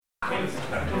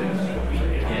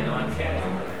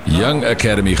Young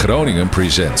Academy Groningen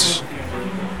presents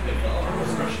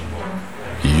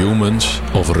Humans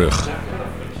of Rug.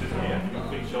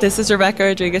 This is Rebecca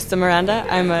Rodriguez de Miranda.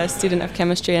 I'm a student of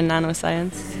chemistry and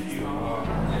nanoscience.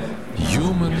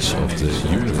 Humans of the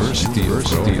University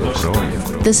of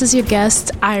Groningen. This is your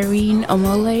guest, Irene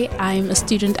Omole. I'm a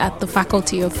student at the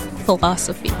Faculty of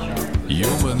Philosophy.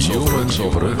 Humans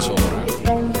of Rug.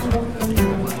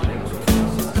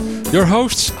 Your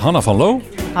hosts, Hanna van Loo.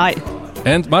 Hi.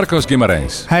 And Marcos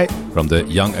Guimarães. Hi. From the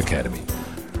Young Academy.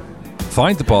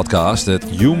 Find the podcast at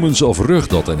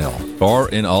humansofrug.nl or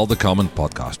in all the common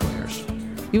podcast players.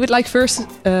 We would like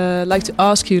to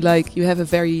ask you,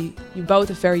 you both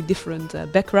have very different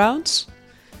backgrounds.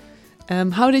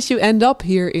 How did you end up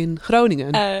here in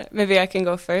Groningen? Maybe I can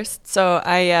go first. So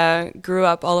I grew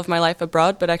up all of my life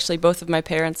abroad, but actually both of my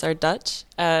parents are Dutch.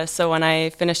 So when I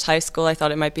finished high school, I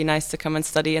thought it might be nice to come and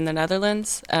study in the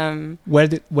Netherlands. Where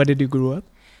did you grow up?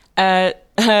 A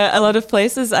lot of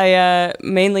places. I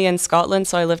mainly in Scotland,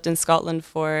 so I lived in Scotland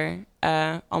for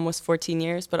almost 14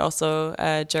 years, but also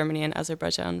Germany and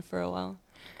Azerbaijan for a while.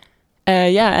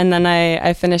 And then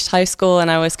I finished high school and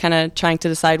I was kind of trying to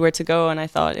decide where to go, and I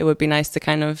thought it would be nice to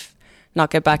kind of not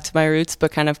get back to my roots,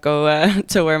 but kind of go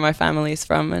to where my family's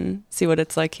from and see what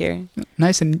it's like here.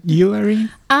 Nice. And you, Irene?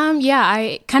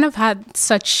 I kind of had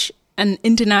such an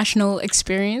international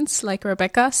experience like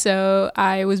Rebecca. So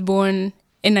I was born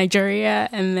in Nigeria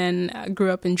and then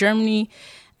grew up in Germany.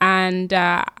 And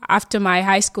after my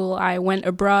high school, I went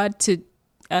abroad to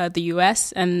the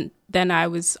US, and then I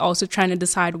was also trying to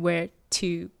decide where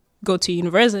to go to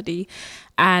university.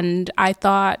 And I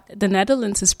thought the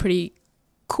Netherlands is pretty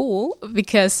cool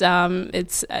because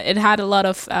it had a lot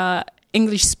of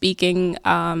English-speaking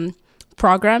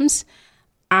programs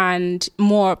and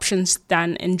more options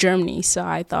than in Germany. So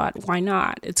I thought, why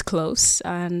not? It's close,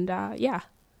 and Yeah,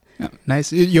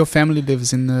 nice. Your family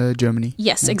lives in Germany?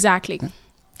 Yes, exactly.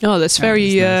 Oh, that's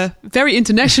very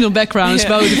international backgrounds,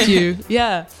 both of you.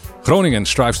 Yeah. Groningen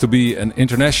strives to be an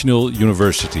international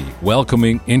university,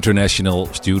 welcoming international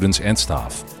students and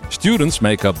staff. Students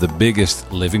make up the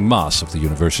biggest living mass of the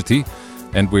university,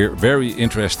 and we're very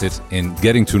interested in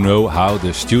getting to know how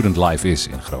the student life is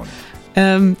in Groningen.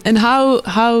 And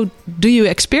how do you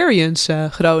experience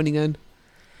Groningen?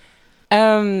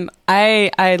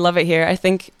 I love it here. I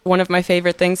think one of my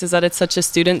favorite things is that it's such a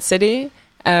student city.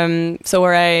 So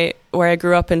where I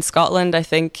grew up in Scotland, I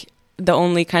think the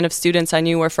only kind of students I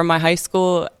knew were from my high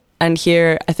school. And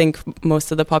here, I think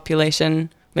most of the population,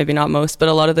 maybe not most, but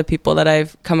a lot of the people that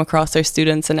I've come across are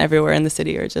students, and everywhere in the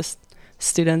city are just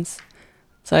students.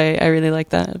 So I really like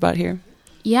that about here.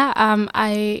 Yeah,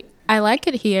 I like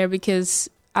it here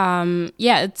because,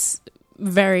 it's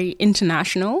very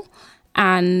international.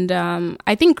 And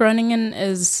I think Groningen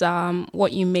is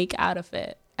what you make out of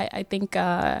it. I think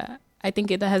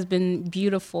it has been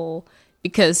beautiful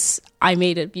because I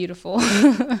made it beautiful.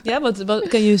 Yeah,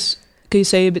 but can you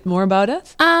say a bit more about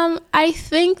it? I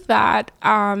think that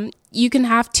you can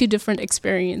have two different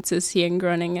experiences here in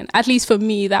Groningen. At least for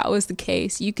me, that was the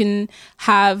case. You can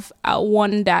have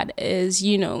one that is,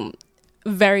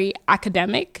 very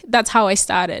academic. That's how I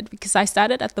started, because I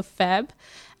started at the FEB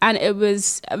and it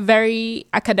was very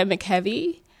academic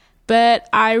heavy. But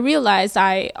I realized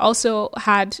I also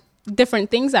had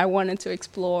different things I wanted to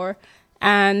explore.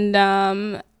 And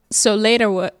so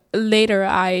later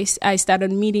I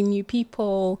started meeting new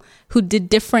people who did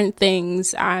different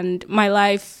things, and my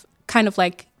life kind of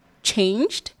like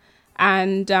changed.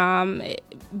 And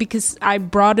because I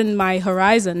broadened my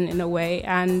horizon in a way,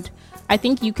 and I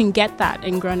think you can get that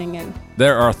in Groningen.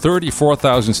 There are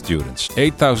 34,000 students,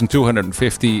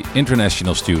 8,250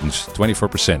 international students,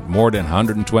 24%, more than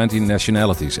 120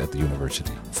 nationalities at the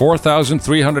university.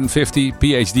 4,350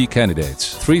 PhD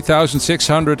candidates,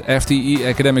 3,600 FTE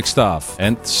academic staff,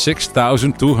 and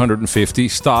 6,250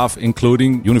 staff,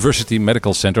 including University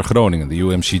Medical Center Groningen, the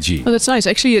UMCG. Oh, that's nice.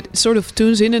 Actually, it sort of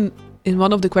tunes in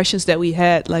one of the questions that we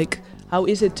had, like, how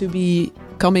is it to be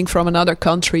coming from another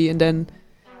country and then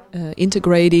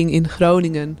integrating in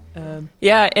Groningen?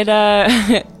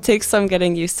 It takes some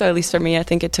getting used to, at least for me. I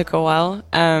think it took a while.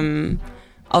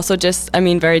 Also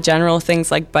very general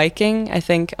things like biking. I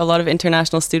think a lot of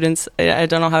international students, I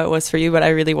don't know how it was for you, but I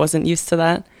really wasn't used to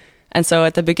that. And so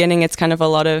at the beginning, it's kind of a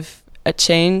lot of a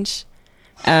change.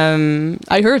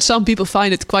 I heard some people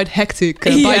find it quite hectic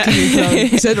biking in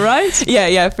Groningen. Is that right?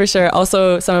 Yeah, for sure.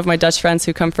 Also, some of my Dutch friends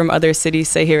who come from other cities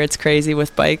say here it's crazy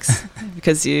with bikes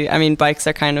because bikes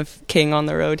are kind of king on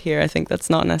the road here. I think that's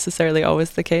not necessarily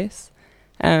always the case.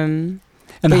 And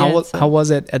how was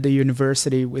it at the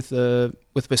university with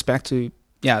respect to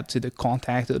to the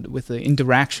contact with the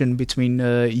interaction between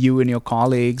you and your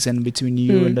colleagues and between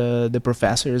you and the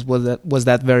professors? Was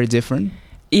that very different?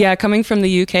 Yeah, coming from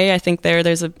the UK, I think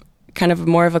there's a kind of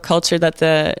more of a culture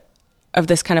of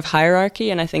this kind of hierarchy,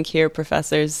 and I think here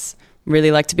professors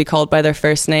really like to be called by their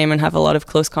first name and have a lot of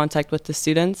close contact with the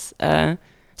students.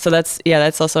 So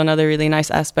that's also another really nice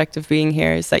aspect of being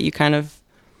here, is that you kind of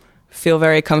feel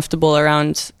very comfortable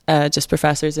around just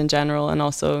professors in general, and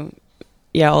also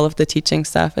all of the teaching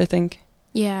staff, I think.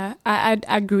 Yeah, I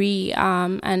agree.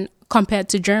 And compared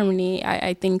to Germany,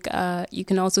 I think you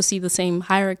can also see the same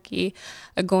hierarchy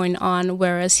going on,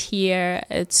 whereas here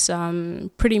it's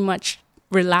pretty much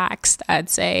relaxed, I'd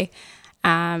say.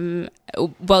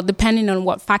 Well, depending on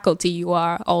what faculty you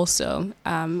are also.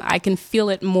 I can feel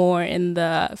it more in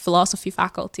the philosophy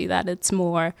faculty, that it's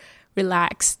more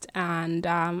relaxed, and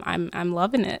I'm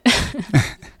loving it.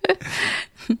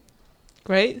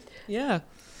 Great. Yeah.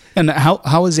 And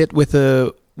how is it with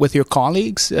your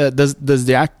colleagues? Does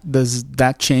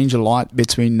that change a lot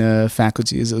between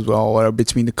faculties as well, or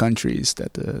between the countries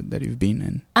that you've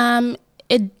been in?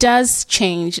 It does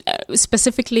change,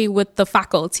 specifically with the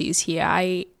faculties here.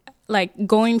 I like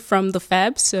going from the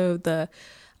FEB, so the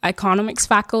economics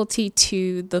faculty,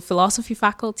 to the philosophy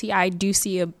faculty. I do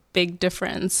see a big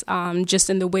difference, just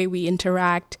in the way we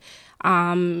interact,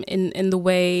 in the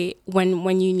way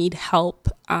when you need help.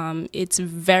 It's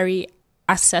very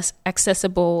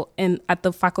accessible at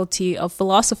the faculty of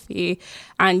philosophy,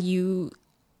 and you,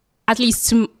 at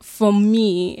least for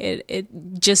me, it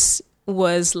just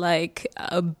was like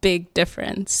a big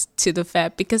difference to the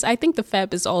FEB, because I think the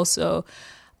FEB is also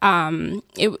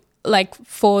like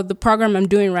for the program I'm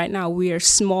doing right now, we're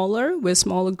smaller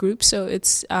groups, so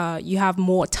it's you have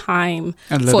more time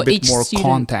and a little bit more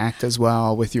contact as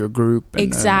well with your group. And,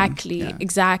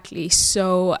 exactly.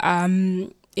 So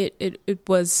it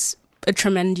was a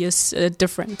tremendous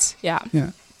difference. Yeah.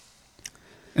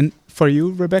 And for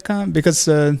you, Rebecca, because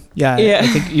I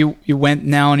think you went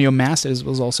now, and your master's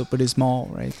was also pretty small,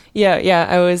 right?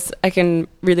 I can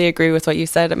really agree with what you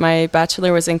said. My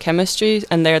bachelor was in chemistry,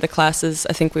 and there the classes,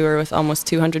 I think we were with almost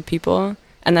 200 people.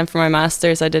 And then for my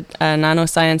master's, I did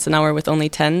nanoscience, and now we're with only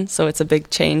 10. So it's a big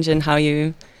change in how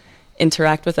you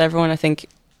interact with everyone. I think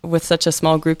with such a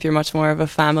small group, you're much more of a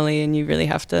family, and you really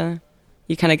have to,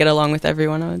 you kind of get along with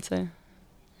everyone, I would say.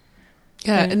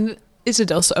 Yeah, and is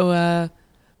it also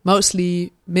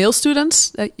mostly male students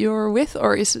that you're with,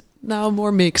 or is it now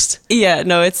more mixed? Yeah,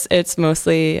 no, it's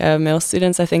mostly male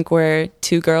students. I think we're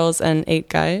 2 girls and 8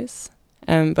 guys.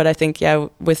 But I think,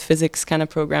 with physics kind of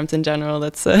programs in general,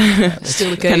 that's still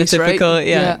the case, kind of typical. Right?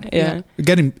 Yeah.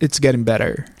 It's getting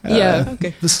better.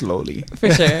 Okay. Slowly.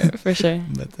 For sure.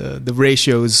 But the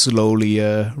ratio is slowly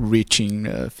reaching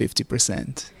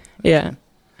 50%. Yeah.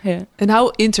 And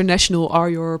how international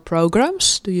are your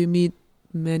programs? Do you meet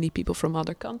many people from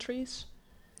other countries?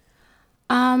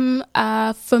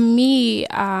 For me,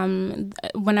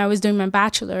 when I was doing my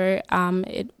bachelor,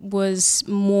 it was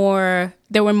more,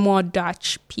 there were more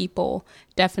Dutch people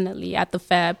definitely at the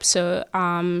FEB. So,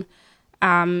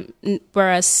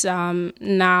 whereas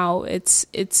now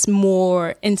it's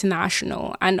more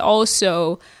international, and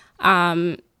also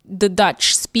the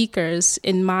Dutch speakers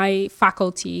in my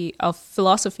faculty of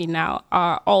philosophy now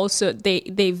are also,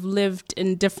 they've lived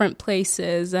in different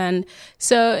places, and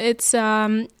so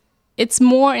it's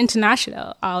more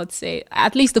international, I would say,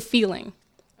 at least the feeling.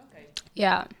 Okay.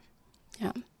 Yeah.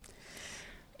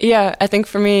 I think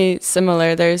for me,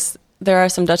 similar. There are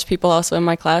some Dutch people also in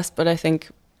my class, but I think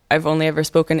I've only ever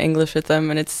spoken English with them,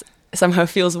 and it's somehow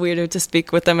feels weirder to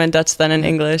speak with them in Dutch than in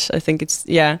English. I think it's,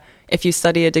 if you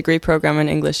study a degree program in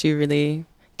English, you really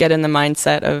get in the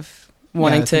mindset of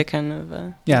wanting to kind of...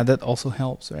 that also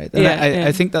helps, right? And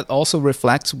I think that also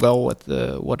reflects well with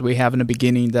what we have in the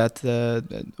beginning, that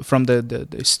from the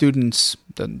students,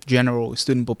 the general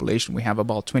student population, we have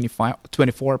about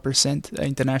 24%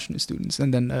 international students,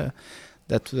 and then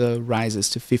that rises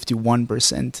to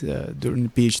 51% during the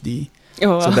PhD.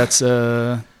 Oh, wow. So that's...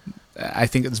 I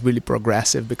think it's really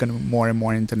progressive, becoming more and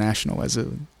more international as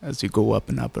you go up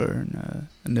and up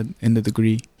in the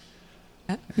degree.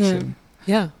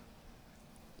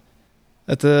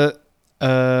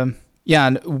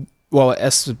 Well,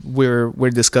 as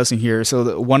we're discussing here,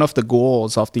 so one of the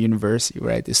goals of the university,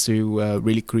 right, is to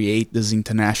really create this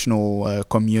international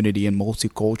community and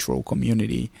multicultural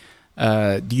community.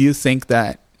 Do you think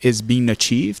that is being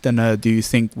achieved, and do you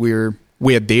think we're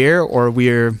there, or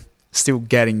we're still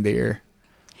getting there?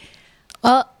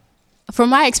 Well, from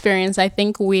my experience, I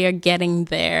think we are getting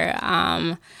there.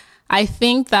 I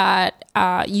think that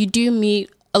you do meet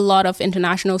a lot of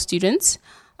international students,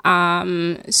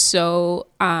 But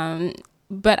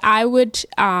I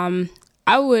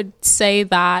would say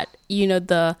that, you know,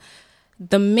 the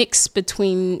mix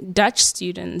between Dutch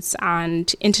students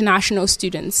and international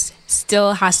students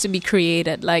still has to be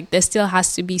created. Like, there still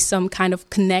has to be some kind of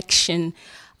connection.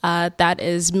 That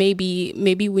is maybe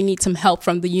we need some help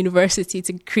from the university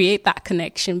to create that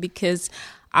connection, because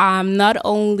not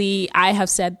only I have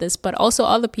said this, but also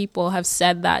other people have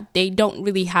said that they don't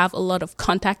really have a lot of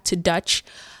contact to Dutch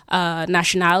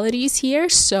nationalities here.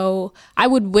 So I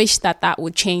would wish that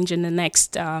would change in the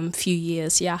next few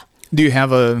years. Yeah. Do you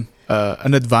have an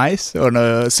advice or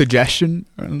a suggestion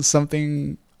on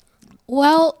something?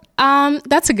 Well,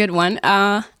 that's a good one.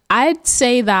 I'd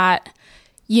say that,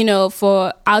 you know,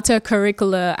 for outer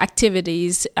curricular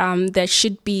activities, there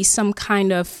should be some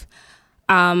kind of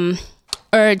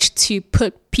urge to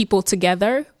put people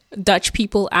together, Dutch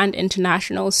people and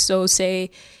internationals. So say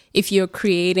if you're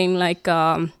creating like,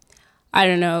 I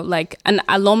don't know, like an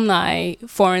alumni,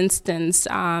 for instance,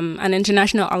 an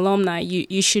international alumni,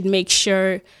 you should make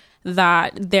sure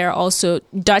that there are also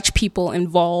Dutch people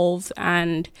involved.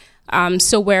 And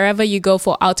so wherever you go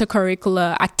for outer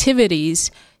curricular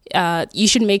activities, you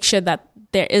should make sure that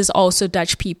there is also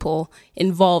Dutch people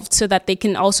involved, so that they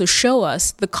can also show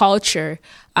us the culture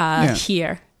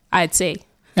here, I'd say.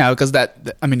 Yeah, because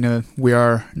we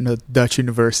are in a Dutch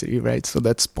university, right? So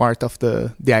that's part of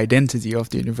the identity of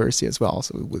the university as well.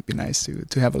 So it would be nice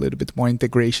to have a little bit more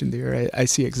integration there. I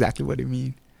see exactly what you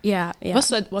mean. Yeah. Was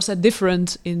that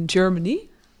different in Germany?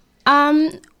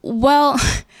 Well,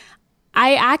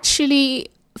 I actually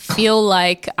feel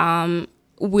like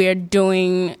we're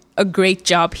doing a great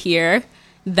job here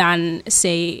than,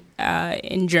 say,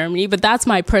 in Germany. But that's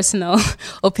my personal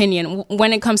opinion.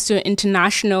 When it comes to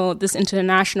this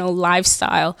international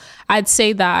lifestyle, I'd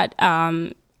say that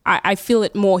I feel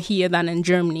it more here than in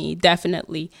Germany,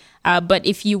 definitely. But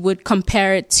if you would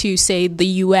compare it to, say, the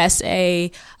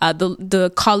USA,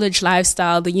 the college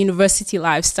lifestyle, the university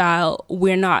lifestyle,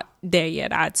 we're not there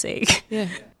yet, I'd say. Yeah.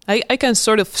 I can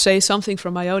sort of say something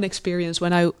from my own experience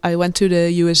when I went to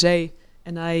the USA,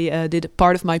 and I did a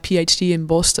part of my PhD in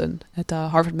Boston at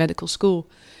Harvard Medical School.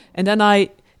 And then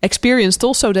I experienced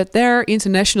also that their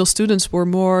international students were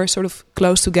more sort of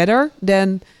close together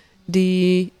than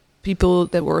the people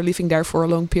that were living there for a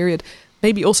long period.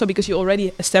 Maybe also because you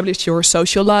already established your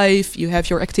social life, you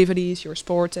have your activities, your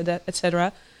sports,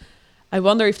 etc. I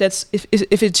wonder if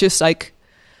if it's just like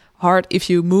hard if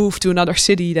you move to another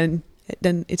city, then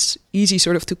it's easy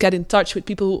sort of to get in touch with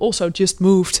people who also just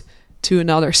moved to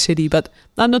another city. But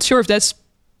I'm not sure if that's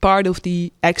part of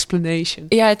the explanation.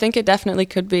 Yeah, I think it definitely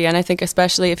could be. And I think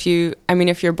especially if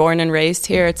you're born and raised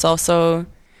here, it's also,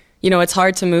 you know, it's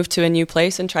hard to move to a new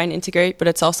place and try and integrate, but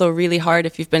it's also really hard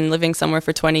if you've been living somewhere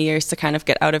for 20 years to kind of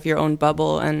get out of your own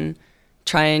bubble and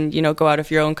try and, you know, go out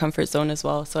of your own comfort zone as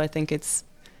well. So I think it's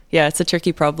a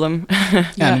tricky problem.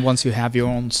 And once you have your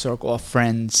own circle of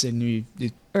friends and you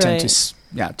tend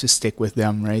to stick with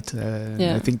them, right?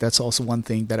 I think that's also one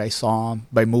thing that I saw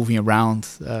by moving around.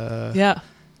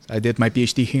 I did my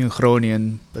PhD here in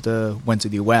Groningen, but went to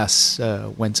the US,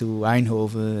 went to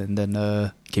Eindhoven, and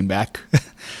then came back.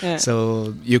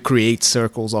 So you create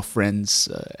circles of friends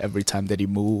every time that you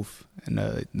move,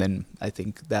 and then I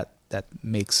think that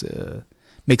makes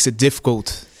it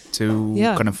difficult to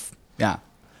kind of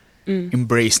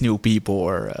embrace new people.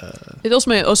 Or it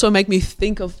also make me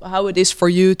think of how it is for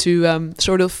you to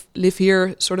sort of live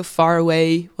here, sort of far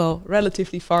away, well,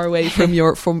 relatively far away from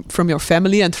your from your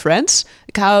family and friends.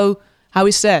 Like how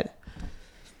is that?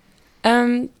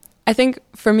 I think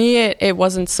for me it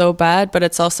wasn't so bad, but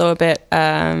it's also a bit,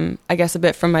 I guess, a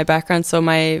bit from my background. So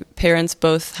my parents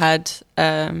both had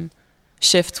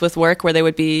shifts with work where they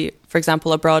would be, for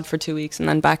example, abroad for 2 weeks and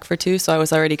then back for 2. So I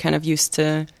was already kind of used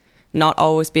to not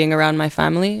always being around my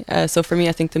family. So for me,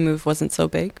 I think the move wasn't so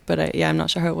big. But I'm not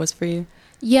sure how it was for you.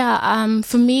 Yeah,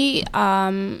 for me,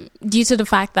 due to the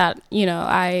fact that, you know,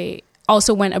 I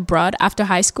also went abroad after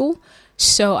high school.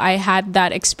 So I had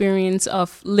that experience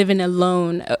of living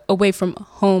alone, away from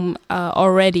home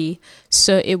already.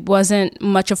 So it wasn't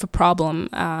much of a problem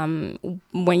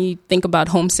when you think about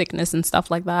homesickness and stuff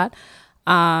like that.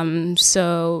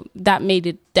 So that made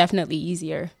it definitely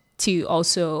easier to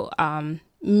also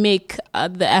make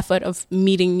the effort of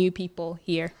meeting new people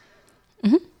here.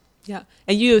 Mm-hmm. Yeah,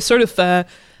 and you sort of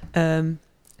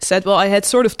said, well, I had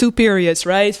sort of 2 periods,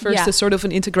 right? First, a sort of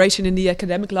an integration in the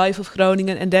academic life of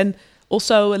Groningen, and then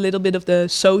also a little bit of the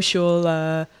social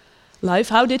life.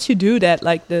 How did you do that?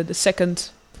 Like the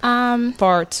second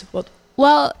part? What?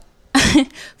 Well,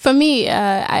 for me,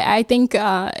 I think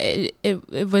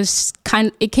it was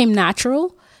it came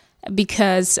natural.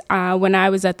 because when I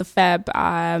was at the FEB,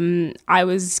 I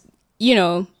was,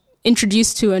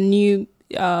 introduced to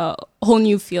a whole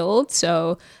new field,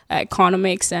 so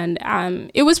economics, and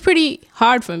it was pretty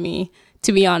hard for me,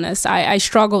 to be honest. I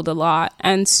struggled a lot,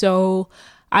 and so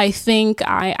I think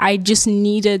I just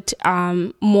needed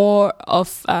more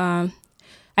of.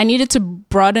 I needed to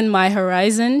broaden my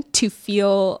horizon to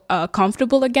feel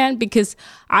comfortable again, because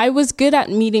I was good at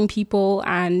meeting people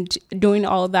and doing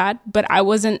all that, but I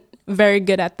wasn't very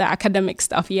good at the academic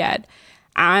stuff yet.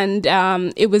 And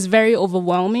it was very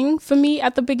overwhelming for me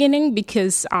at the beginning,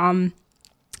 because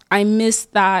I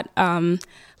missed that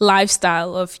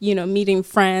lifestyle of, meeting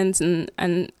friends,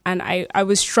 and I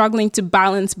was struggling to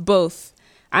balance both.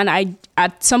 And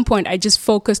at some point, I just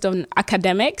focused on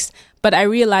academics, but I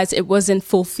realized it wasn't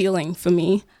fulfilling for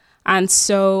me. And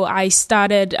so I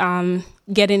started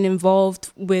getting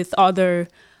involved with other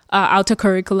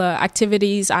outer-curricular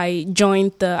activities. I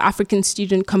joined the African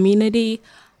student community.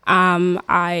 I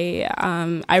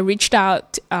reached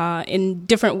out in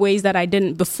different ways that I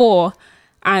didn't before.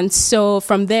 And so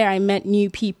from there, I met new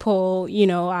people.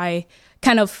 I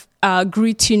kind of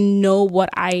grew to know what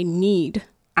I need.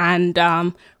 And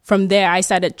from there, I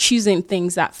started choosing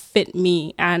things that fit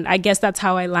me. And I guess that's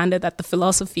how I landed at the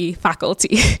philosophy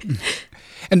faculty.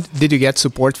 And did you get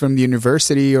support from the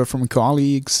university or from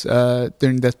colleagues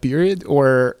during that period?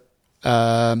 Or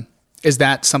is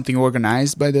that something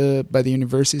organized by the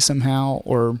university somehow,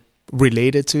 or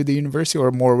related to the university,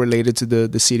 or more related to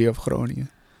the city of Groningen?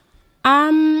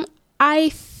 I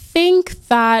think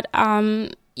that...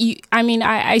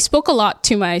 I spoke a lot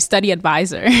to my study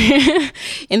advisor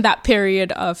in that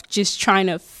period of just trying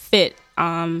to fit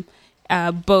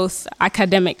both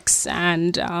academics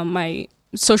and my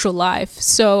social life.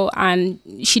 So, and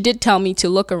she did tell me to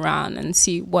look around and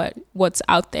see what's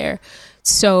out there.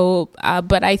 So,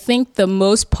 but I think the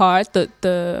most part,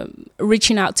 the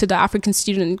reaching out to the African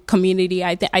student community,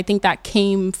 I think that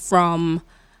came from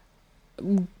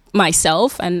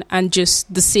myself and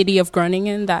just the city of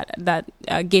Groningen that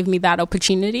gave me that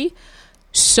opportunity.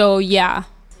 So yeah,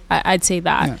 I'd say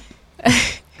that.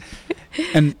 Yeah.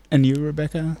 And you,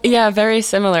 Rebecca? Yeah, very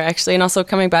similar actually. And also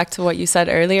coming back to what you said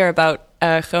earlier about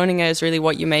Groningen is really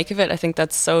what you make of it. I think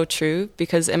that's so true,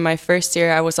 because in my first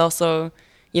year I was also,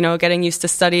 getting used to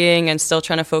studying and still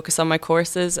trying to focus on my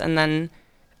courses. And then,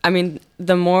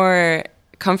 the more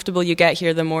comfortable you get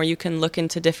here, the more you can look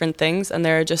into different things, and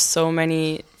there are just so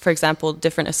many, for example,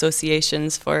 different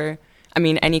associations for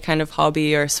any kind of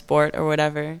hobby or sport or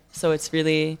whatever. So it's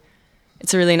a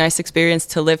really nice experience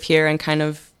to live here and kind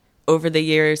of over the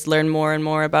years learn more and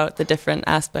more about the different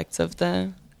aspects of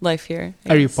the life here.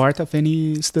 Are you part of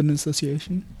any student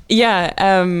association? Yeah,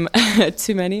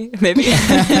 too many maybe.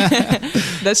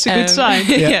 That's a good sign.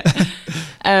 Yeah.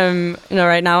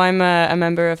 Right now I'm a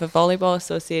member of a volleyball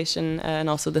association and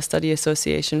also the study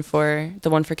association for the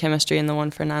one for chemistry and the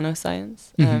one for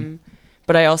nanoscience. Mm-hmm.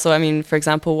 But I also, for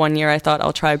example, one year I thought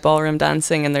I'll try ballroom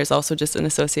dancing, and there's also just an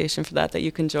association for that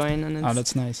you can join. And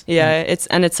that's nice. Yeah,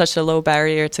 it's such a low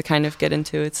barrier to kind of get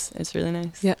into. It's really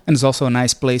nice. Yeah, and it's also a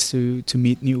nice place to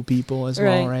meet new people as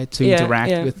well, right? To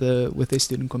interact with the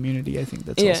student community. I think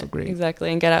that's also great. Exactly,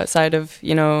 and get outside of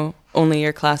only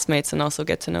your classmates and also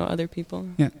get to know other people.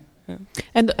 Yeah.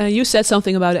 And you said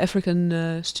something about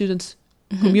African student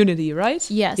community, right?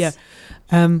 Yes. Yeah.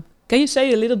 Can you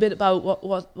say a little bit about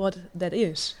what that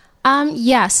is?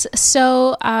 Yes.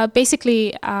 So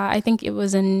basically, I think it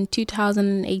was in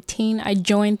 2018, I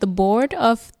joined the board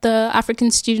of the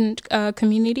African student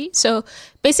community. So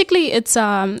basically, it's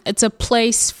a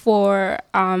place for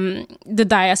the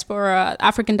diaspora,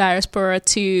 African diaspora,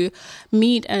 to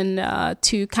meet and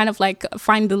to kind of like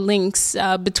find the links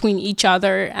between each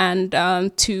other and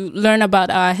to learn about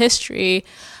our history.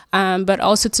 But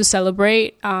also to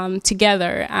celebrate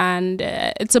together. And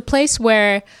it's a place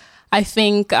where I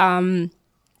think,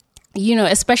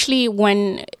 especially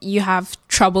when you have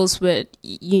troubles with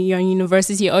your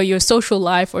university or your social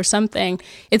life or something,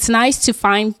 it's nice to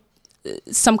find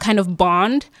some kind of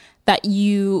bond that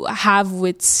you have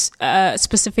with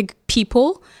specific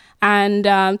people, and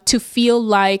to feel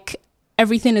like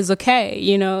everything is okay.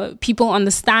 People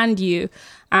understand you.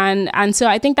 And so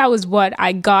I think that was what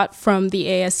I got from the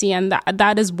ASC, and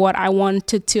that is what I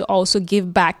wanted to also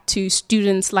give back to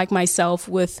students like myself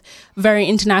with very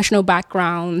international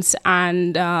backgrounds.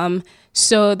 And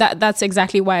so that's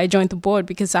exactly why I joined the board,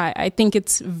 because I think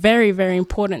it's very, very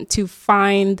important to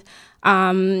find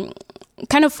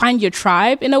find your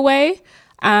tribe in a way.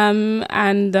 So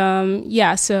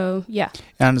yeah.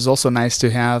 And it's also nice to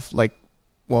have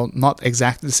not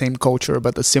exactly the same culture,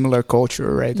 but a similar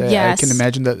culture, right? Yes. I can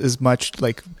imagine that is much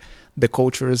the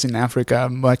cultures in Africa are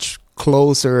much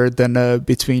closer than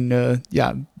between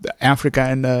Africa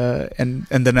and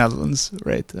the Netherlands,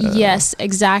 right? Yes,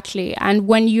 exactly. And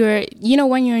when you're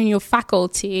in your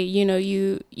faculty,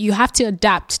 you have to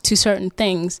adapt to certain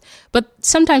things, but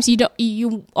sometimes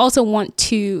you also want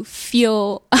to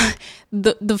feel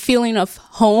the feeling of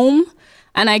home.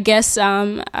 And I guess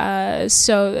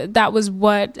so that was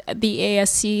what the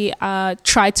ASC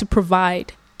tried to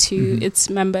provide to its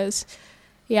members.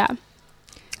 Yeah.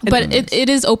 But it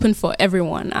is open for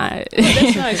everyone.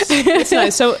 That's nice. That's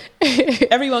nice. So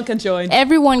everyone can join.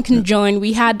 Everyone can join.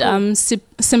 We had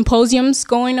symposiums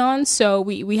going on. So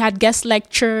we had guest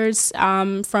lectures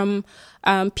from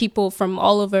people from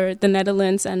all over the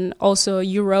Netherlands and also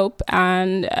Europe.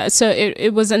 And so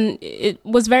it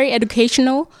was very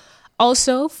educational.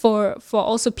 Also for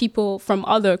also people from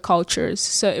other cultures.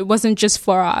 So it wasn't just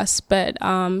for us, but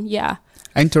yeah.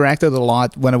 I interacted a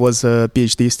lot when I was a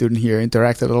PhD student here.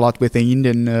 Interacted a lot with the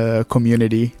Indian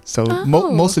community, so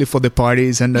mostly for the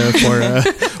parties and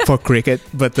for cricket,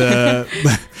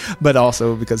 but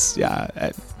also because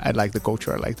I like the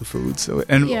culture, I like the food. So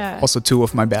also 2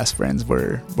 of my best friends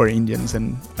were Indians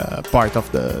and part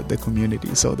of the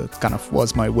community. So that kind of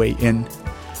was my way in.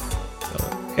 So,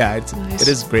 it's nice. It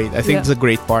is great. I think it's a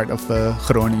great part of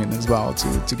Groningen as well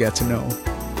to get to know.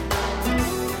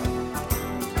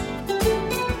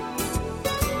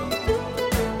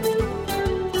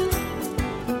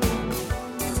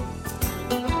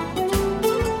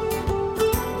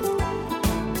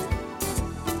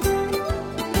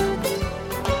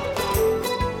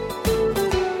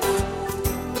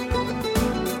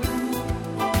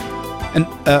 And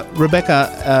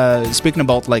Rebecca, speaking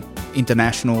about like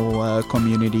international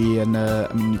community, and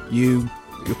I mean, you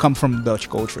come from Dutch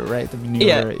culture, right? I mean,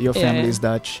 your family is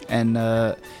Dutch, and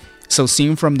so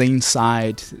seeing from the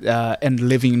inside and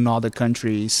living in other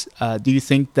countries, do you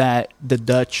think that the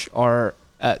Dutch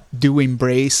do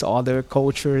embrace other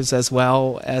cultures as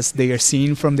well as they are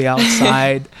seen from the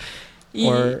outside?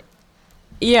 Or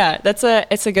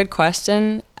it's a good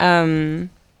question. I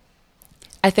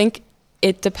think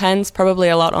it depends probably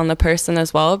a lot on the person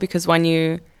as well, because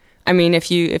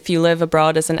if you live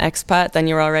abroad as an expat, then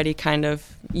you're already kind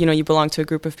of, you belong to a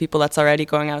group of people that's already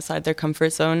going outside their comfort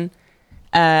zone.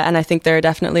 And I think there are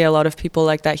definitely a lot of people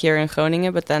like that here in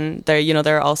Groningen, but then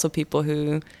there are also people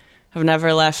who have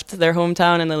never left their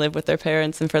hometown and they live with their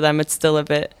parents, and for them it's still a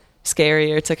bit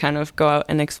scarier to kind of go out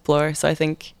and explore. So I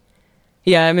think,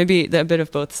 maybe a bit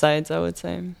of both sides, I would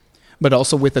say. But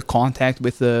also with the contact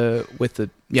with the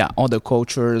other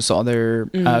cultures, other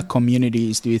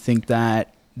communities, do you think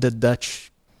that the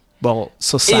Dutch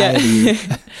society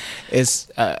is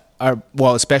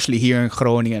especially here in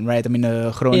Groningen, right? I mean,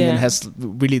 Groningen has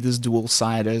really this dual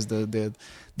side. There's the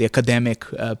academic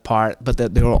part, but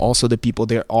there are also the people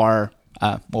there are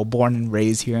born and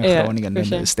raised here in Groningen and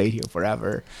they stay here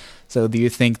forever. So do you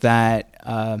think that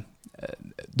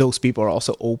those people are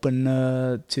also open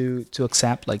to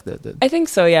accept like the I think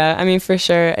so, yeah. I mean, for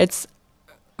sure. It's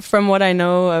from what I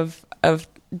know of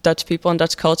Dutch people and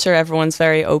Dutch culture, everyone's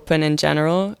very open in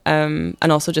general, and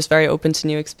also just very open to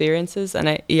new experiences. And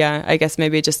I guess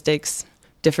maybe it just takes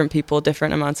different people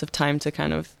different amounts of time to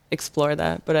kind of explore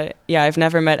that. But I've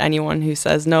never met anyone who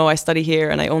says, no, I study here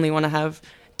and I only want to have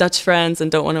Dutch friends and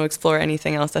don't want to explore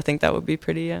anything else. I think that would be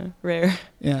pretty rare.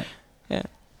 Yeah.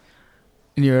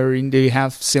 Do you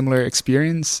have similar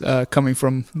experience coming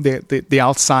from the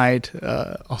outside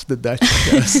of the Dutch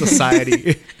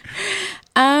society?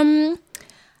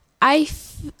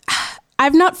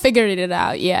 I've not figured it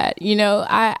out yet.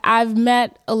 I've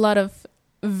met a lot of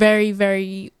very,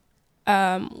 very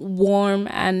warm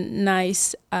and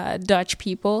nice Dutch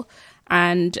people,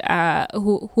 and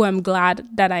who I'm glad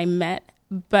that I met.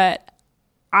 But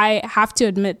I have to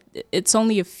admit, it's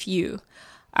only a few.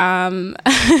 I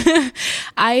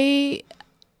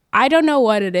don't know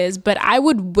what it is, but I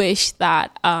would wish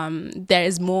that there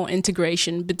is more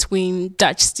integration between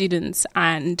Dutch students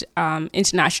and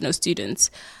international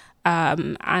students.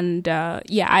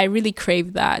 I really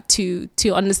crave that to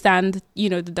understand,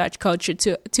 the Dutch culture,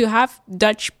 to have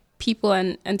Dutch people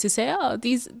and to say, oh,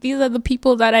 these are the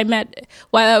people that I met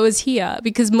while I was here,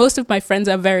 because most of my friends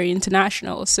are very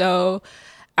international. So,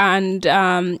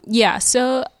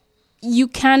 so you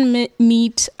can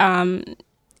meet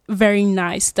very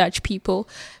nice Dutch people,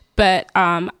 but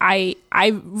I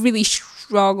really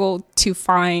struggle to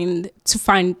find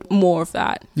more of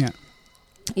that.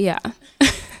 Yeah.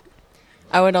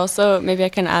 I would also, maybe I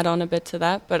can add on a bit to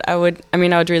that, but I would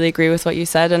really agree with what you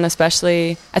said, and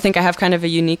especially I think I have kind of a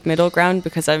unique middle ground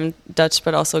because I'm Dutch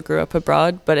but also grew up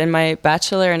abroad. But in my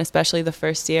bachelor and especially the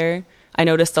first year, I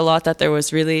noticed a lot that there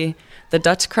was really the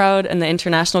Dutch crowd and the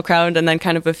international crowd, and then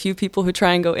kind of a few people who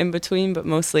try and go in between, but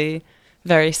mostly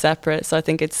very separate. So I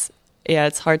think it's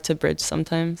hard to bridge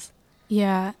sometimes.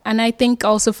 Yeah, and I think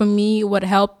also for me, what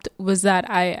helped was that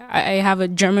I have a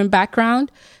German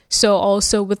background. So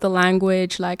also with the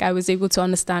language, like I was able to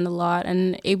understand a lot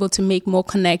and able to make more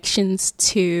connections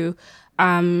to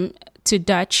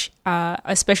Dutch,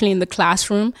 especially in the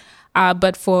classroom.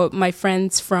 But for my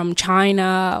friends from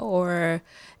China, or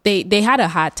they had a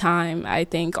hard time, I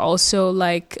think. Also,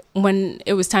 like when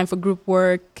it was time for group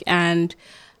work, and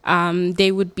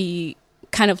they would be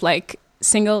kind of like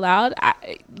singled out.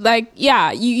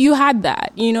 You had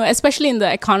that, especially in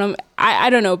the economy.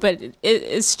 I don't know, but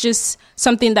it's just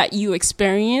something that you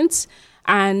experience.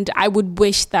 And I would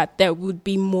wish that there would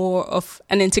be more of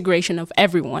an integration of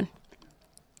everyone.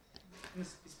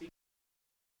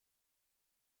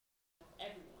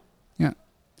 Yeah.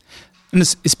 And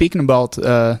speaking about,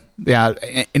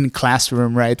 in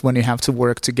classroom, right, when you have to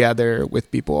work together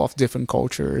with people of different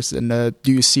cultures, and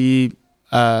do you see,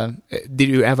 did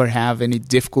you ever have any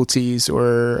difficulties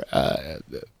or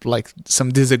like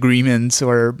some disagreements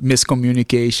or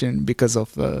miscommunication because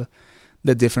of the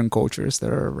different cultures that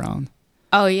are around?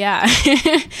 Oh, yeah.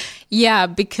 Yeah,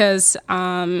 because,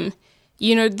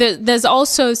 there's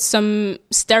also some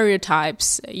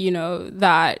stereotypes,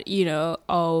 that,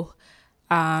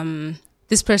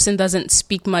 this person doesn't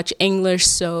speak much English,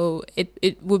 so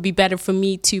it would be better for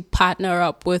me to partner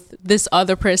up with this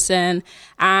other person.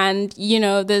 And,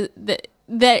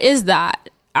 there is that.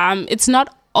 It's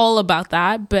not all about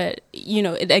that, but,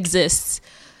 it exists.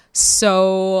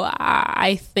 So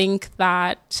I think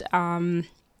that,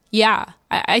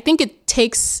 I think it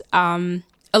takes a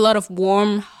lot of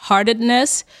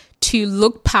warm-heartedness to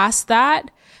look past that,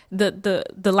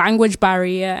 the language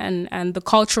barrier and the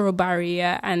cultural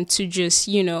barrier, and to just,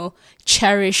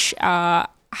 cherish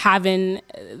having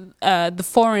the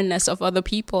foreignness of other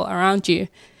people around you.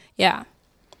 Yeah.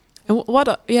 And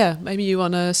maybe you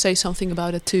want to say something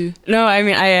about it too. No, I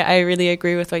mean, I really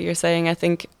agree with what you're saying. I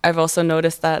think I've also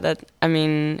noticed that I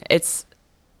mean, it's,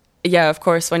 of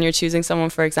course, when you're choosing someone,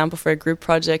 for example, for a group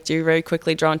project, you're very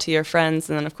quickly drawn to your friends.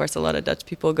 And then, of course, a lot of Dutch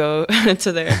people go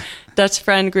to their Dutch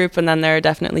friend group. And then there are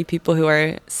definitely people who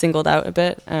are singled out a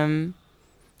bit.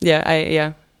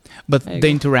 But the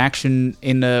interaction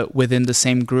within the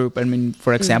same group, I mean,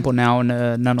 for example, now in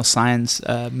a nanoscience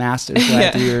master's,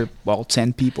 right, you're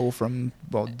 10 people from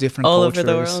different all cultures,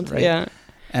 over the world, right? Yeah.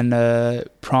 And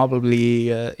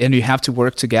probably, and you have to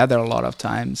work together a lot of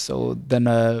times. So then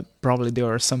probably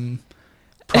there are some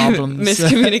problems,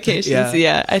 miscommunications.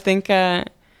 Yeah, I think. I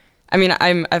mean,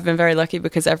 I've been very lucky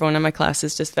because everyone in my class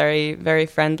is just very, very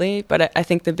friendly. But I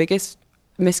think the biggest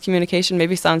miscommunication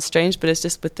maybe sounds strange, but it's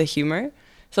just with the humor.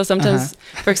 So sometimes,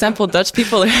 for example, Dutch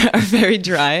people are very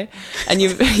dry, and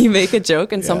you make a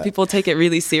joke, and some people take it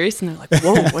really serious, and they're like,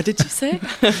 "Whoa, what did you say?"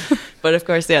 But of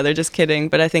course, they're just kidding.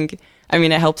 But I think, I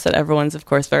mean, it helps that everyone's, of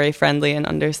course, very friendly and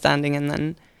understanding, and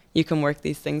then you can work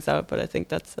these things out. But I think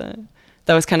that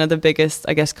was kind of the biggest,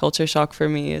 I guess, culture shock for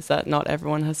me, is that not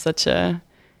everyone has such a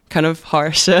kind of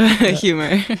harsh humor.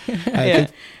 I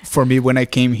think for me, when I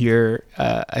came here,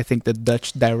 I think the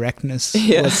Dutch directness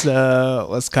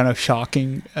was kind of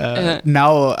shocking.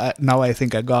 Now I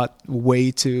think I got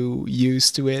way too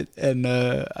used to it, and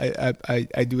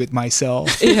I do it myself.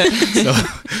 So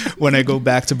when I go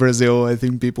back to Brazil, I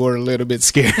think people are a little bit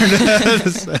scared.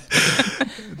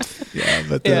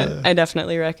 I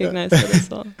definitely recognize that as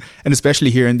well. And especially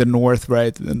here in the north,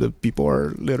 right? And the people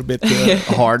are a little bit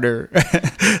harder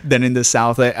than in the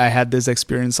south. I had this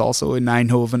experience also in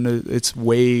Eindhoven. It's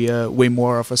way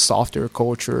more of a softer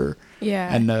culture.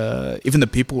 Yeah. And even the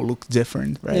people look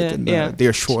different, right? And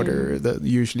they're shorter,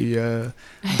 usually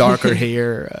darker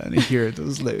hair. And here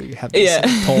you have these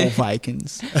tall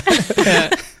Vikings.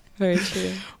 Very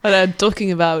true. But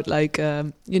talking about like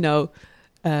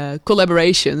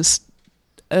collaborations,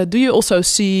 do you also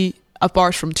see,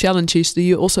 apart from challenges, do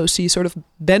you also see sort of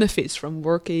benefits from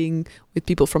working with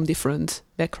people from different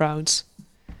backgrounds?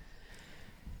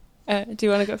 Do you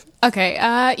want to go first? Okay.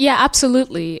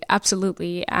 Absolutely.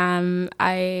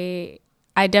 I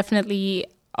definitely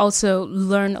also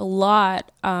learn a lot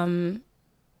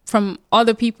from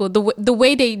other people, the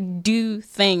way they do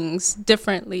things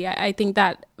differently. I think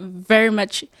that very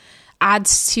much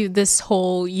adds to this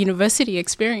whole university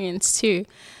experience too.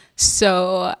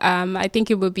 So I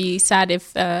think it would be sad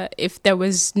if there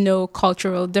was no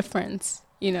cultural difference,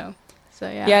 So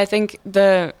I think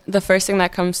the first thing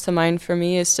that comes to mind for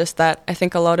me is just that I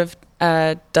think a lot of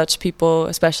Dutch people,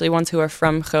 especially ones who are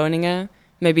from Groningen,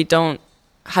 maybe don't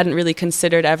hadn't really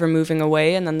considered ever moving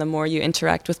away. And then the more you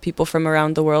interact with people from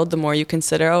around the world, the more you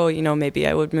consider, oh, you know, maybe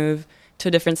I would move to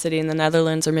a different city in the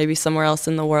Netherlands or maybe somewhere else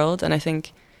in the world. And I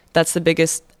think that's the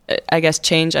biggest, I guess,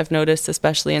 change I've noticed,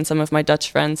 especially in some of my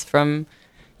Dutch friends from,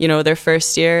 you know, their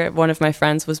first year. One of my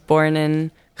friends was born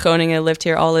in Groningen, lived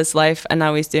here all his life, and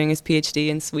now he's doing his PhD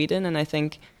in Sweden. And I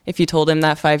think if you told him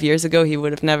that 5 years ago, he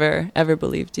would have never, ever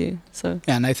believed you. So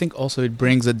yeah, and I think also it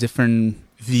brings a different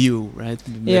view, right?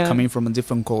 Yeah. Coming from a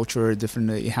different culture,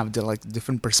 you have the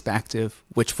different perspective,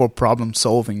 which for problem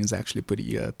solving is actually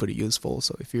pretty useful.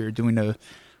 So if you're doing a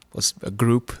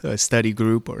study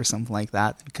group or something like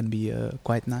that, it can be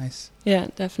quite nice. Yeah,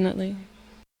 definitely.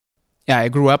 Yeah, I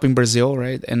grew up in Brazil,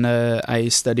 right? And I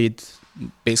studied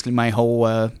basically my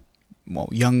whole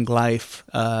young life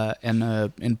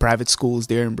in private schools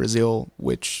there in Brazil,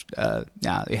 which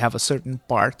they have a certain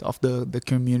part of the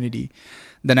community.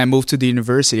 Then I moved to the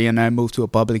university, and I moved to a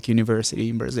public university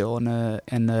in Brazil,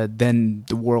 and then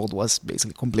the world was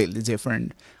basically completely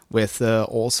different, with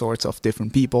all sorts of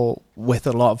different people, with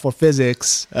a lot for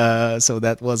physics. So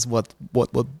that was what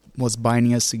was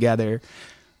binding us together.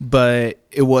 But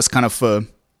it was kind of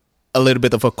a little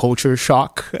bit of a culture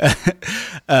shock,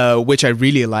 which I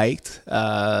really liked,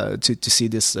 to see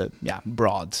this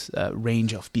broad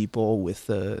range of people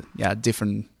with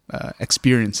different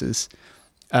experiences.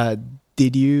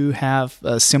 Did you have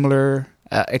a similar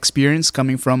experience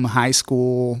coming from high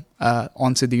school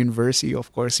onto the university?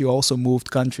 Of course, you also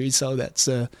moved countries, so that's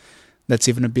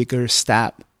even a bigger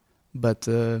step. But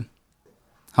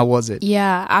how was it?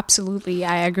 Yeah, absolutely.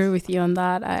 I agree with you on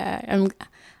that.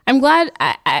 I'm glad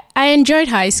I enjoyed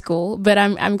high school, but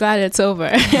I'm glad it's over.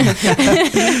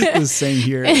 The same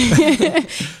here.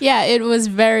 Yeah, it was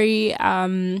very.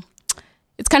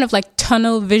 It's kind of like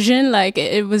tunnel vision. Like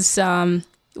it was.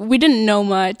 We didn't know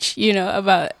much,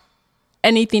 about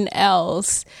anything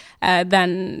else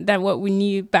than what we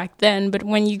knew back then. But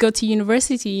when you go to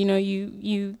university,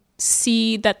 you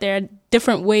see that there are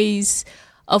different ways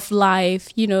of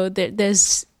life.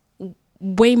 There's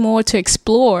way more to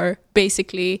explore,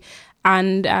 basically.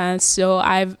 And so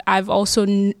I've also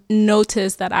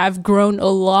noticed that I've grown a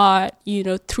lot,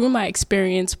 through my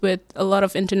experience with a lot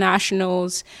of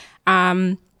internationals.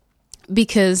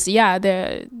 Because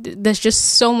there's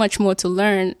just so much more to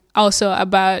learn also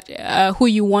about who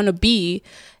you want to be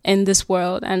in this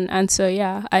world, and so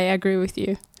I agree with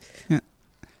you. Yeah.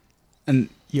 And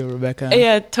you, Rebecca?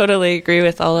 Yeah, totally agree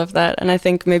with all of that. And I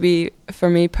think maybe for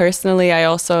me personally, I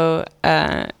also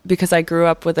because I grew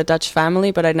up with a Dutch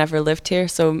family, but I'd never lived here,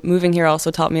 so moving here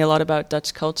also taught me a lot about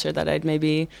Dutch culture that I'd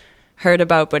maybe heard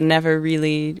about but never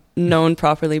really known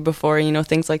properly before.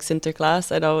 Things like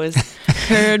Sinterklaas I'd always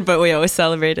heard, but we always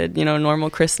celebrated normal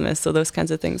Christmas, so those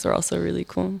kinds of things are also really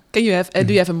cool. Do you have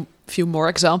a few more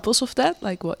examples of that,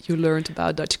 like what you learned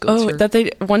about Dutch culture?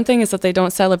 One thing is that they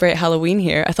don't celebrate Halloween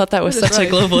here. I thought that was such a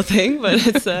glable thing, but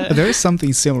it's there is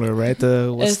something similar, right?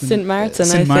 What's St. Maarten,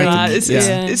 St.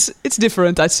 Maarten. It's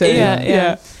different, I'd say.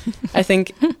 Yeah. I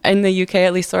think in the UK,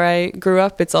 at least where I grew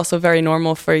up, it's also very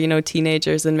normal for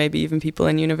teenagers and maybe even people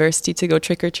in university to go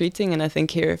trick-or-treating. And I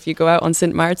think here, if you go out on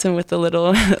St. Maarten with a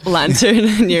little lantern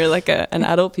and you're like an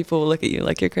adult, people will look at you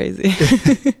like you're crazy.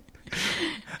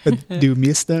 Do you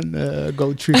miss then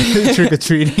go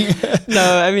trick-or-treating?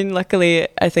 No, I mean, luckily,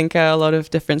 I think a lot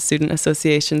of different student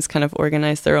associations kind of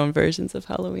organize their own versions of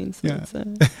Halloween. So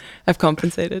I've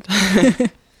compensated.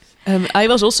 I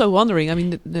was also wondering, I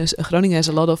mean, Groningen has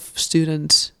a lot of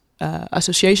student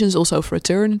associations, also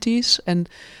fraternities. And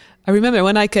I remember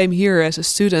when I came here as a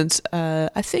student,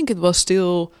 I think it was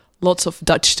still lots of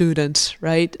Dutch students,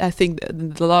 right? I think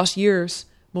in the last years,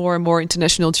 more and more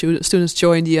international students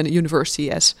join the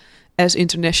university as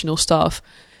international staff.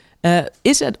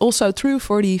 Is that also true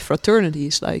for the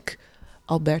fraternities, like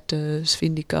Albertus,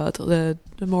 Vindicat,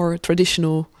 the more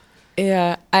traditional?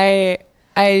 Yeah,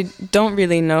 I don't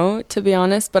really know, to be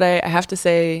honest, but I have to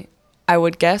say I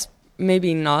would guess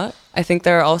maybe not. I think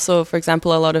there are also, for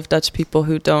example, a lot of Dutch people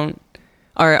who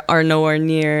are nowhere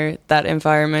near that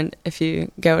environment, if you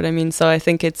get what I mean. So I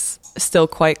think it's still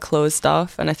quite closed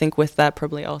off, and I think with that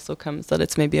probably also comes that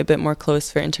it's maybe a bit more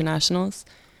closed for internationals.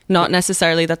 Not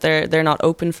necessarily that they're not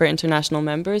open for international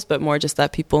members, but more just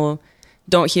that people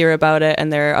don't hear about it,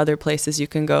 and there are other places you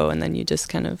can go, and then you just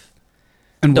kind of.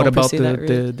 And what about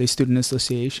the student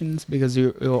associations? Because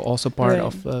you're also part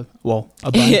of, a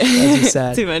bunch, as you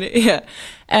said. Too many, yeah.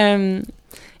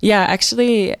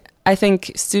 Actually, I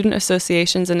think student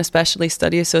associations and especially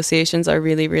study associations are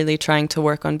really, really trying to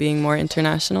work on being more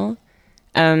international.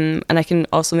 And I can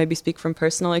also maybe speak from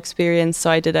personal experience. So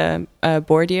I did a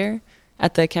board year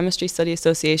at the Chemistry Study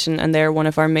Association, and there one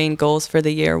of our main goals for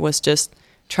the year was just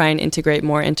try and integrate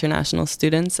more international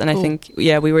students. And I think,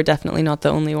 we were definitely not the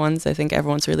only ones. I think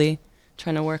everyone's really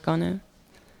trying to work on it.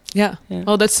 Yeah.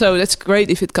 Oh, that's great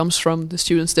if it comes from the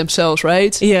students themselves,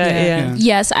 right? Yeah.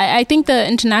 Yes, I think the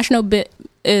international bit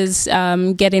is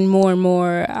getting more and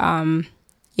more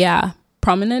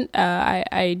prominent.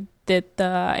 I did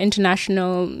the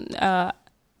international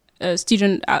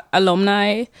student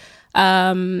alumni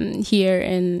here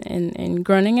in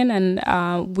Groningen,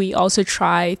 and we also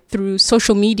try through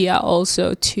social media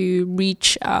also to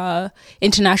reach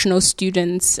international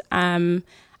students.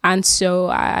 And so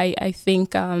I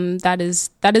think that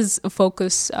is a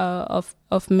focus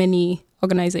of many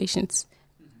organizations.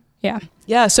 Yeah.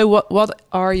 Yeah. So what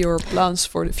are your plans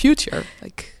for the future?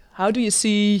 Like, how do you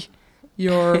see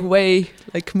your way,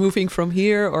 like, moving from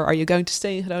here, or are you going to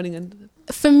stay in Groningen?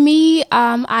 For me,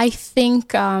 I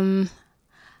think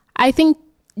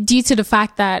due to the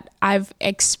fact that I've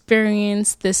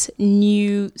experienced this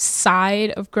new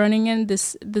side of Groningen,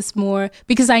 this more,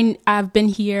 because I've been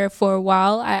here for a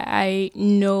while. I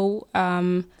know.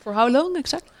 For how long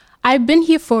exactly? I've been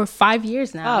here for 5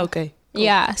 years now. Ah, okay. Cool.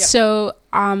 Yeah, so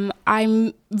I'm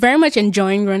very much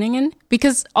enjoying Groningen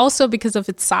because of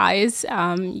its size.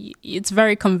 It's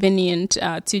very convenient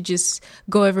to just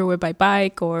go everywhere by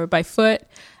bike or by foot,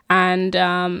 and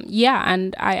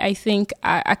and I think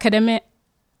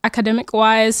academic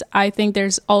wise, I think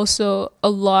there's also a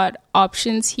lot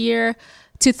options here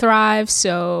to thrive.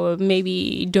 So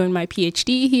maybe doing my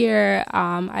PhD here,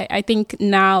 I think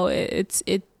now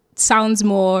it sounds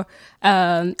more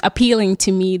appealing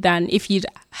to me than if you'd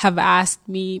have asked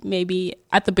me maybe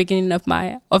at the beginning of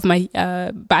my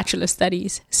bachelor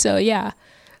studies. So yeah.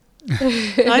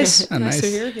 Nice to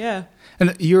hear. Yeah.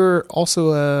 And you're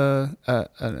also an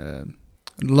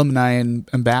alumni and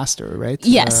ambassador, right?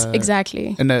 Yes,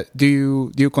 exactly. And do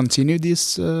you continue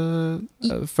this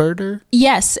further?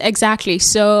 Yes, exactly.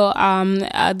 So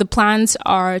the plans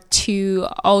are to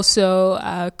also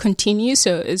continue.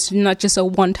 So it's not just a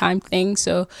one-time thing.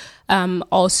 So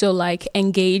also like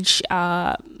engage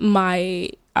my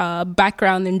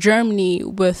background in Germany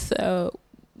with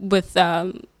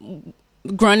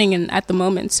Groningen at the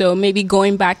moment. So maybe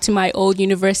going back to my old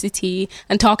university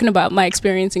and talking about my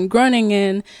experience in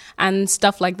Groningen and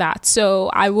stuff like that. So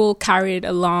I will carry it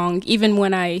along even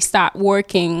when I start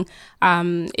working.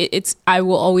 I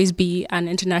will always be an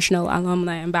international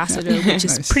alumni ambassador, which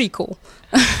is pretty cool.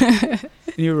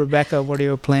 You, Rebecca, what are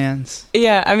your plans?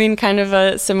 Yeah, I mean, kind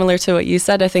of similar to what you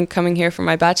said. I think coming here for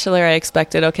my bachelor, I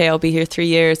expected, okay, I'll be here 3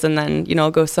 years and then,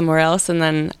 I'll go somewhere else. And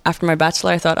then after my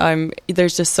bachelor, I thought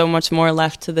there's just so much more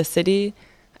left to the city.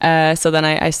 So then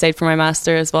I stayed for my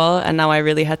master as well. And now I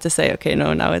really had to say, okay,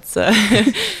 no, now it's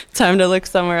time to look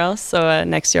somewhere else. So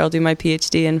next year I'll do my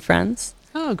PhD in France.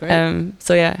 Oh, great.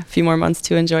 So yeah, a few more months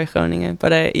to enjoy Groningen.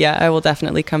 But I will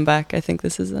definitely come back. I think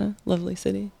this is a lovely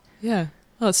city. Yeah.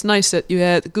 Well, it's nice that you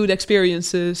had good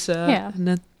experiences.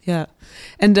 And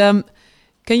can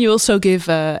you also give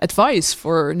advice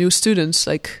for new students?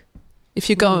 Like, if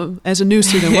you come as a new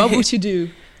student, what would you do?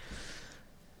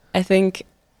 I think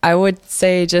I would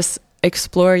say just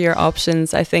explore your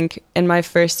options. I think in my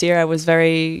first year, I was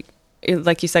very,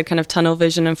 like you said, kind of tunnel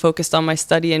vision and focused on my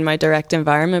study and my direct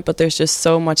environment. But there's just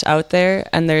so much out there.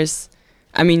 And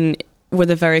with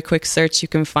a very quick search, you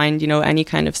can find, any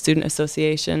kind of student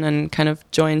association and kind of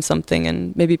join something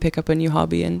and maybe pick up a new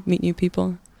hobby and meet new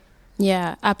people.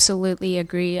 Yeah, absolutely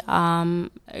agree.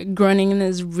 Groningen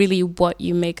is really what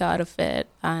you make out of it.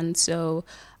 And so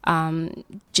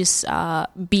just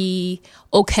be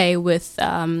okay with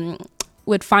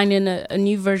finding a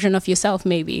new version of yourself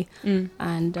maybe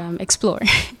and explore.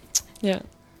 Yeah.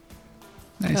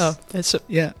 Nice. Oh, that's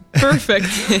perfect.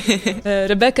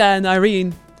 Rebecca and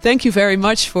Irene, thank you very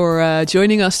much for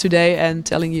joining us today and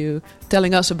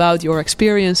telling us about your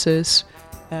experiences.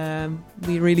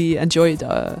 We really enjoyed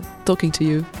talking to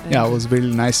you. Yeah, it was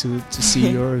really nice to see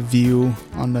your view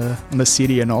on the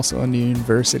city and also on the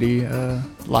university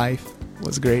life. It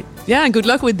was great. Yeah, and good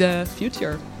luck with the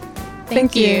future.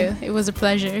 Thank you. It was a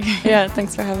pleasure. Yeah,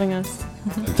 thanks for having us.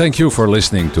 Thank you for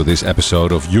listening to this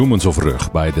episode of Humans of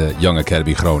Rug by the Young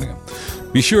Academy Groningen.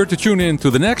 Be sure to tune in to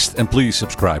the next and please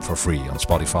subscribe for free on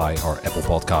Spotify or Apple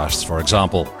Podcasts, for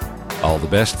example. All the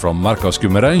best from Marcos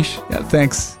Guimarães. Yeah,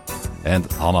 thanks.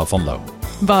 And Hanna van Loo.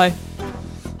 Bye.